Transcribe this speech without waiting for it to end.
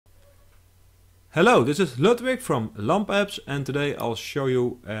Hello, this is Ludwig from Lamp Apps, and today I'll show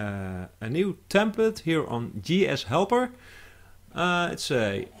you a new template here on GS Helper. It's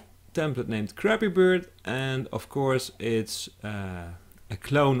a template named Flappy Bird, and of course it's a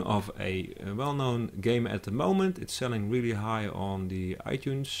clone of a well-known game at the moment. It's selling really high on the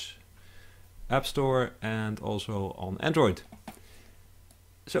iTunes App Store and also on Android.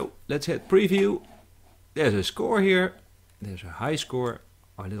 So let's hit preview. There's a score here, there's a high score,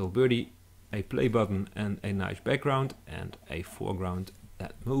 our little birdie, a play button and a nice background and a foreground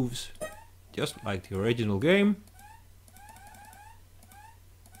that moves just like the original game.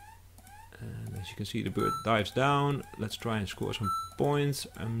 And as you can see, the bird dives down. Let's try and score some points.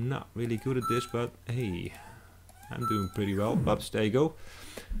 I'm not really good at this, but hey, I'm doing pretty well. But there you go.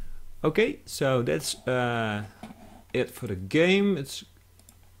 Okay, so that's it for the game. It's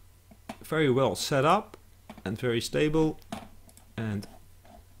very well set up and very stable and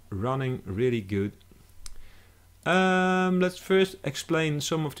running really good. Let's first explain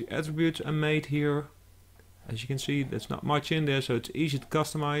some of the attributes I made here. As you can see, there's not much in there, so it's easy to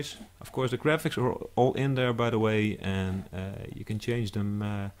customize. Of course, the graphics are all in there, by the way, and you can change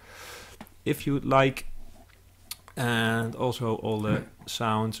them if you'd like. And also all the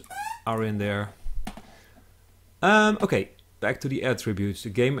sounds are in there. Okay, back to the attributes, the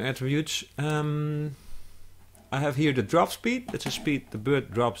game attributes. I have here the drop speed. That's the speed the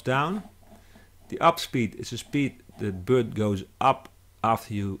bird drops down. The up speed is the speed the bird goes up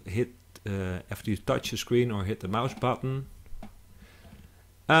after you touch the screen or hit the mouse button.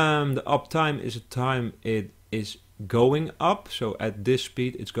 The up time is the time it is going up. So at this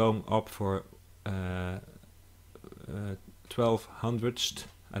speed, it's going up for 12 hundredths.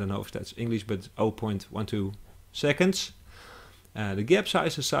 I don't know if that's English, but it's 0.12 seconds. The gap size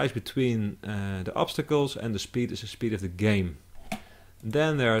is the size between the obstacles, and the speed is the speed of the game.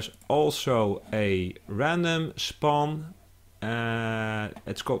 Then there's also a random spawn.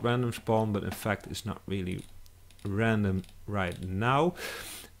 It's called random spawn, but in fact it's not really random right now.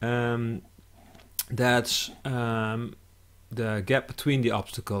 That's the gap between the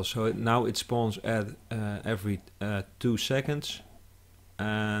obstacles. So now it spawns at every 2 seconds.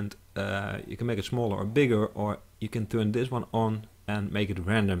 And you can make it smaller or bigger, or you can turn this one on and make it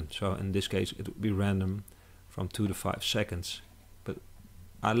random. So in this case it would be random from 2 to 5 seconds. But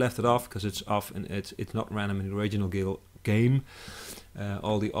I left it off because it's off and it's not random in the original game.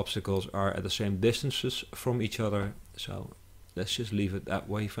 All the obstacles are at the same distances from each other. So let's just leave it that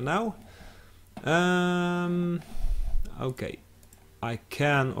way for now. Okay, I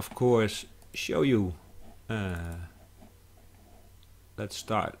can of course show you. Let's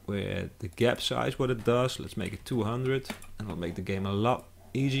start with the gap size, what it does. Let's make it 200 and it'll make the game a lot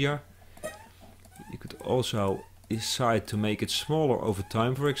easier. You could also decide to make it smaller over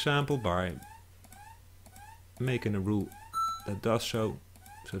time, for example, by making a rule that does so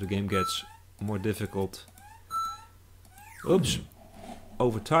the game gets more difficult. Oops,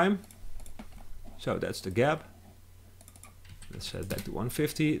 over time. So that's the gap. Let's set back to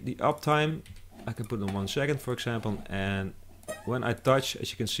 150. The uptime, I can put on 1 second, for example, and when I touch,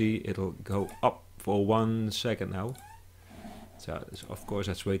 as you can see, it'll go up for 1 second now. So of course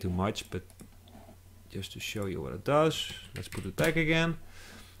that's way too much, but just to show you what it does, let's put it back again.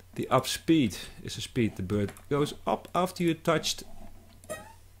 The up speed is the speed the bird goes up after you touched.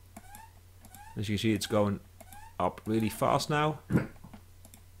 As you see, it's going up really fast now.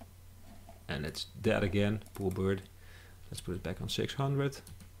 And it's dead again, poor bird. Let's put it back on 600.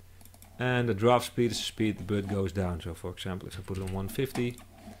 And the drop speed is the speed the bird goes down. So for example, if I put it on 150,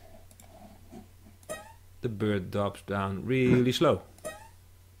 the bird drops down really slow.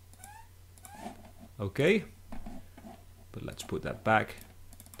 Okay, but let's put that back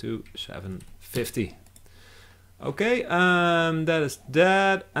to 750. Okay, that is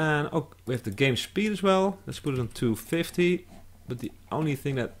that. And oh, we have the game speed as well. Let's put it on 250. But the only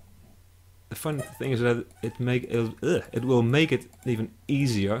thing that the funny thing is that it will make it even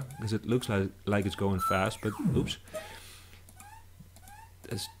easier because it looks like it's going fast, but oops,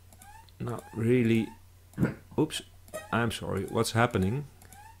 that's not really. Oops, I'm sorry. What's happening?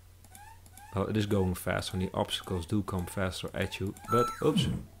 Well, it is going fast when the obstacles do come faster at you, but oops,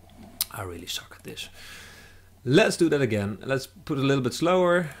 I really suck at this. Let's do that again. Let's put it a little bit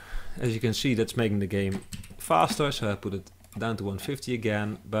slower. As you can see, that's making the game faster, so I put it down to 150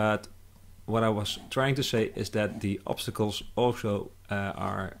 again, but what I was trying to say is that the obstacles also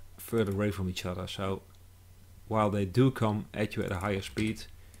are further away from each other. So while they do come at you at a higher speed,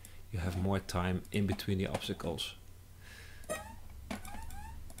 you have more time in between the obstacles.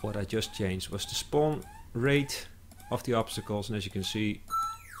 What I just changed was the spawn rate of the obstacles, and as you can see,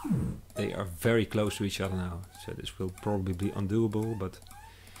 They are very close to each other now, so this will probably be undoable, but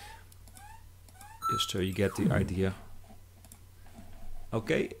just so you get the idea.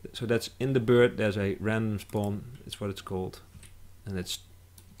 Okay, so that's in the bird. There's a random spawn, it's what it's called, and it's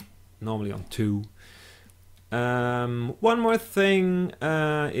normally on 2. One more thing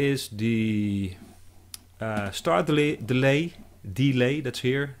is the start delay that's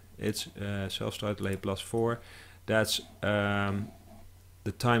here. It's self-start delay +4. That's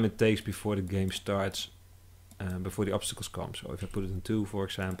the time it takes before the game starts, before the obstacles come. So if I put it in 2, for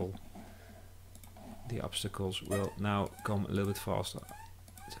example, the obstacles will now come a little bit faster.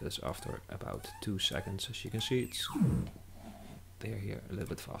 So that's after about 2 seconds. As you can see, they're here a little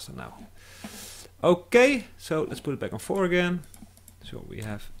bit faster now. Okay, so let's put it back on 4 again. So we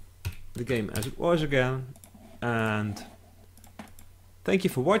have the game as it was again. And thank you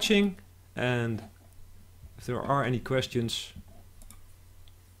for watching. And if there are any questions,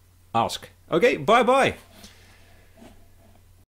 ask. Okay, bye bye.